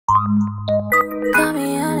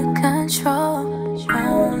control.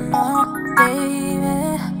 Oh no,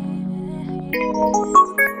 baby,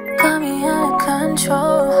 got me out of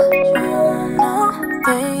control. Oh no,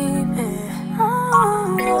 baby,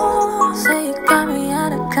 oh, say you got me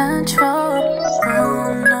out of control.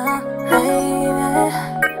 Oh no, baby,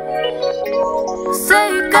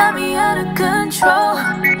 say you got me out of control.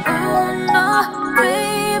 Oh no,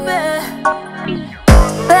 baby,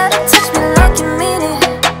 better touch me like you mean it.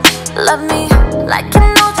 Love me like you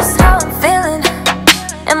know just how I'm feeling.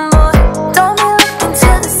 And boy, don't be looking to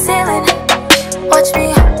the ceiling. Watch me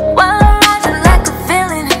while I ride you like a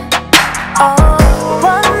villain. Oh,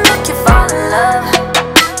 wanna make you fall in love.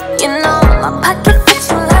 You know my pocket fits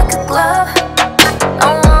you like a glove. I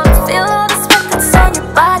wanna feel all the sweat that's on your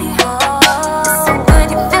body. It's so good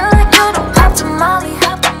you feel like you don't pop to Molly.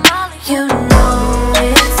 You know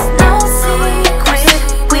it's no secret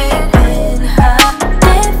we've been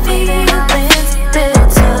hiding feelings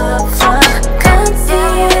built up from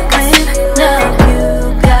concealing. Now you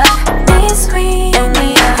got me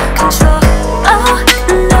screaming out of control. Oh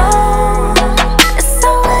no, it's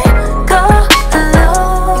the way go low.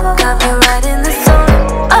 You got me right in the zone.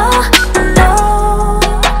 Oh no,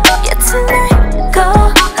 yeah, tonight go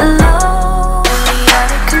low. Be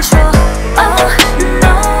out of control. Oh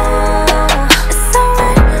no, it's the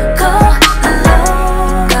way go low.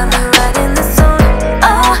 Got me right in the zone.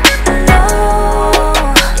 Oh no,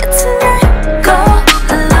 yeah, tonight go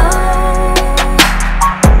low.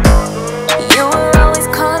 You were always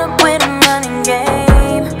caught up with a running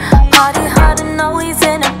game. Party hard and always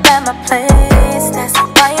end up at my place. That's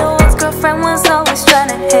why your ex-girlfriend was always trying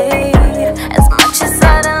to hate. As much as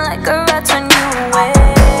I didn't like her, I turned you away.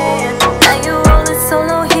 Now you rolling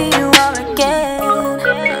solo, here you are again.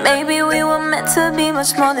 Maybe we were meant to be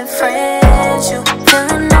much more than friends. You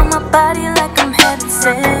feeling on my body like I'm heaven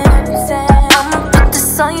sent. I'ma put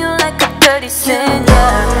this on you like a dirty sin,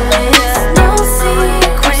 yeah.